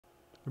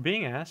We're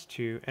being asked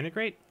to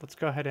integrate. Let's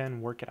go ahead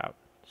and work it out.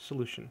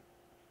 Solution.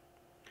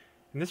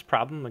 In this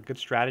problem, a good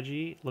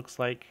strategy looks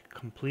like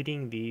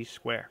completing the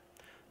square.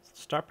 So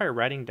let's start by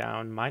writing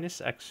down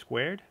minus x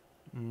squared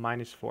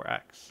minus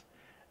 4x.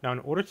 Now in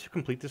order to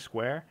complete the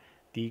square,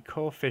 the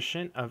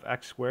coefficient of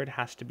x squared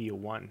has to be a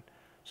 1.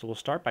 So we'll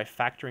start by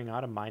factoring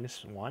out a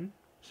minus 1.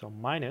 So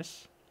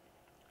minus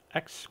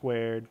x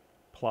squared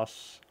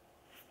plus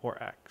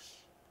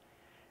 4x.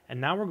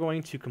 And now we're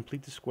going to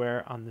complete the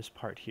square on this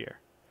part here.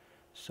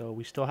 So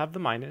we still have the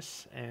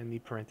minus and the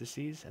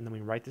parentheses, and then we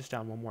write this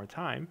down one more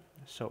time.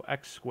 So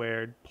x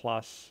squared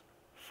plus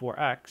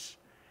 4x.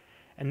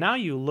 And now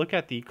you look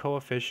at the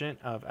coefficient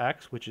of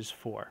x, which is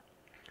 4.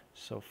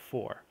 So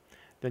 4.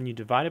 Then you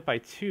divide it by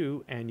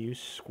 2 and you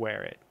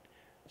square it.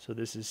 So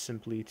this is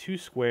simply 2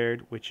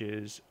 squared, which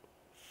is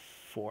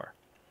 4.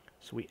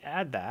 So we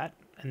add that,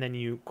 and then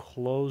you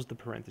close the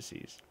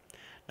parentheses.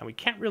 Now we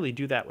can't really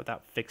do that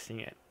without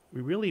fixing it. We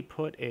really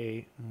put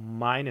a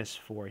minus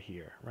 4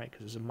 here, right?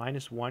 Because there's a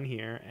minus 1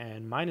 here,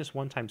 and minus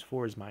 1 times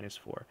 4 is minus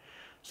 4.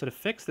 So to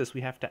fix this,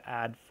 we have to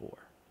add 4.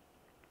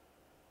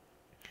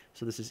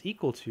 So this is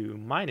equal to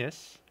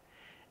minus,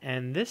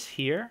 and this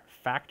here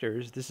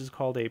factors. This is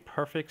called a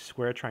perfect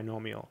square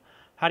trinomial.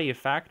 How do you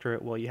factor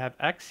it? Well, you have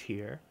x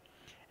here,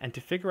 and to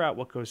figure out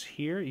what goes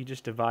here, you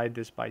just divide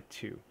this by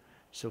 2.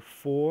 So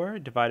 4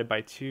 divided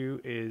by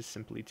 2 is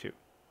simply 2.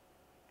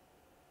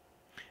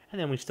 And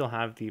then we still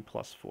have the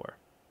plus 4.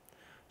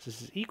 So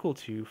this is equal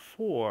to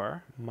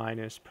 4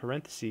 minus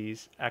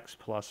parentheses x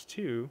plus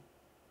 2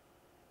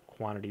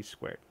 quantity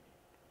squared.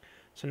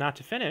 So now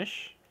to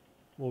finish,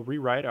 we'll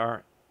rewrite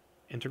our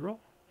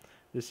integral.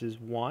 This is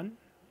 1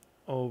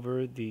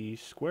 over the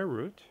square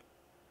root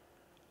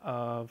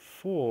of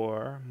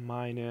 4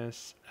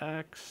 minus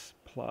x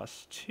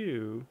plus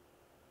 2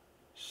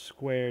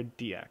 squared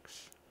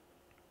dx.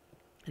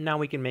 And now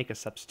we can make a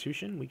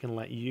substitution. We can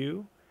let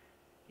u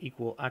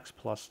equal x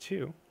plus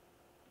 2.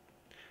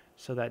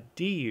 So that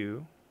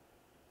du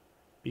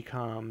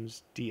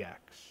becomes dx.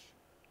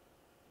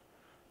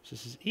 So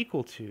this is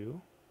equal to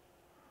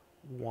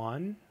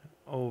 1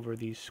 over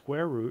the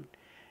square root.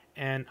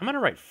 And I'm going to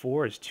write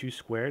 4 as 2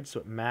 squared, so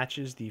it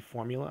matches the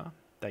formula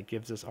that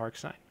gives us arc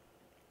sine.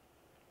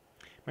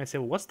 You might say,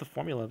 well, what's the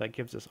formula that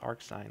gives us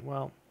arc sine?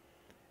 Well,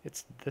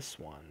 it's this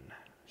one.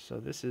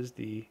 So this is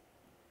the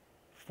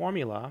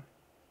formula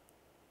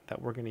that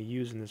we're going to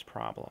use in this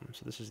problem.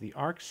 So this is the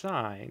arc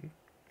sine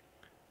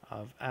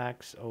of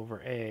x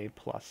over a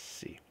plus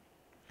c.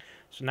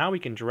 So now we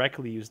can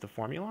directly use the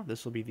formula.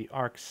 This will be the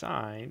arc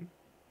sine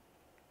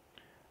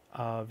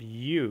of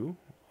u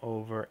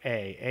over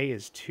a. A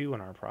is 2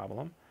 in our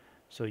problem.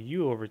 So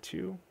u over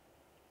 2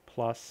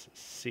 plus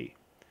c.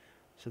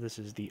 So this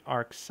is the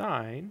arc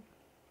sine,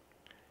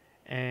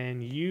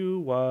 and u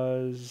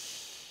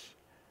was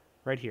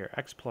right here,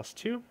 x plus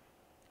 2.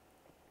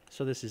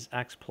 So this is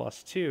x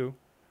plus 2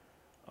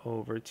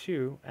 over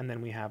 2, and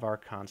then we have our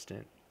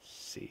constant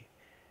c.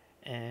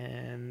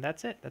 And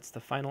that's it. That's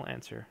the final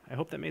answer. I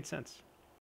hope that made sense.